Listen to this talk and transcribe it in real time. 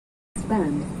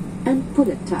band and pull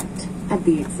it tight. At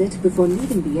the exit, before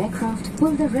leaving the aircraft,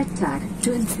 pull the red tag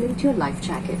to inflate your life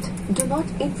jacket. Do not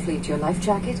inflate your life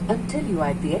jacket until you are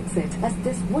at the exit, as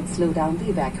this would slow down the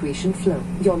evacuation flow.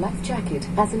 Your life jacket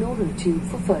has an oral tube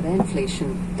for further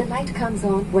inflation. The light comes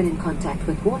on when in contact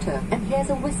with water and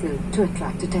hears a whistle to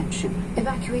attract attention.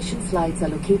 Evacuation slides are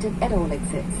located at all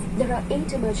exits. There are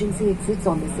 8 emergency exits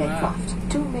on this aircraft.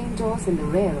 2 main doors in the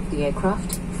rear of the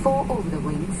aircraft, 4 over the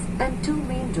wings, and 2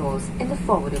 main doors in the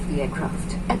forward of the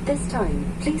aircraft. At this time,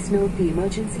 please note the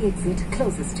emergency exit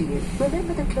closest to you.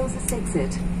 Remember, the closest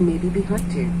exit may be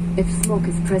behind you. If smoke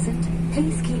is present,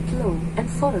 please keep low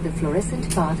and follow the fluorescent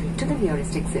path to the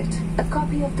nearest exit. A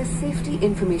copy of the safety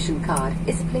information card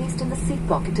is placed in the seat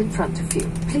pocket in front of you.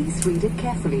 Please read it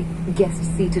carefully. Guests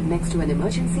seated next to an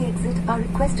emergency exit are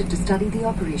requested to study the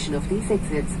operation of these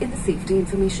exits in the safety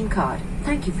information card.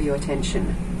 Thank you for your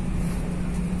attention.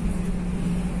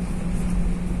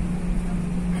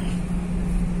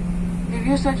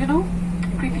 सज्जनों,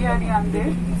 कृपया ध्यान दें।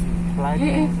 ये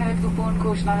एक महत्वपूर्ण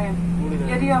घोषणा है।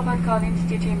 यदि आपातकालीन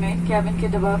स्थिति में कैबिन के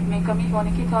दबाव में कमी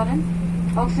होने के कारण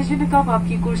ऑक्सीजन कप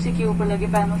आपकी कुर्सी के ऊपर लगे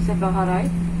पैनल से बाहर आए,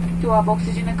 तो आप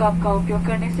ऑक्सीजन कप का उपयोग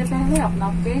करने से पहले अपना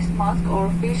फेस मास्क और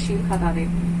फेस शील्ड हटा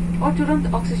दें और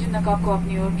तुरंत ऑक्सीजन कप को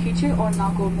अपनी ओर खींचे और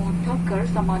नाक और मुंह ढक कर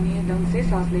सामान्य ढंग से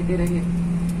सांस लेते रहे।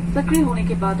 सक्रिय होने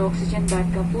के बाद ऑक्सीजन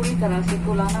बैग का पूरी तरह से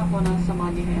फुलाना होना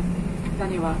सामान्य है।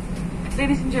 धन्यवाद।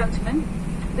 Ladies and gentlemen,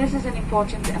 this is an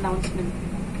important announcement.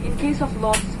 In case of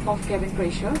loss of cabin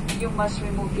pressure, you must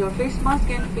remove your face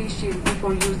mask and face shield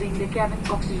before using the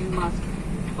cabin oxygen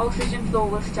mask. Oxygen flow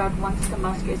will start once the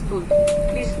mask is full.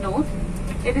 Please note,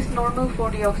 it is normal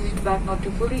for the oxygen bag not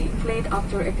to fully inflate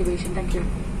after activation. Thank you.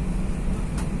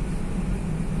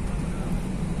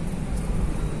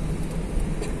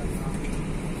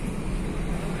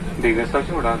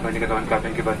 दीर्घ उड़ान भरने के दौरान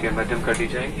cabin की बत्तियां मध्यम कर दी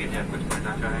जाएंगी। यदि आप कुछ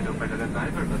पढ़ना चाहें तो पढ़ सकते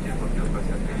हैं, पर बत्तियां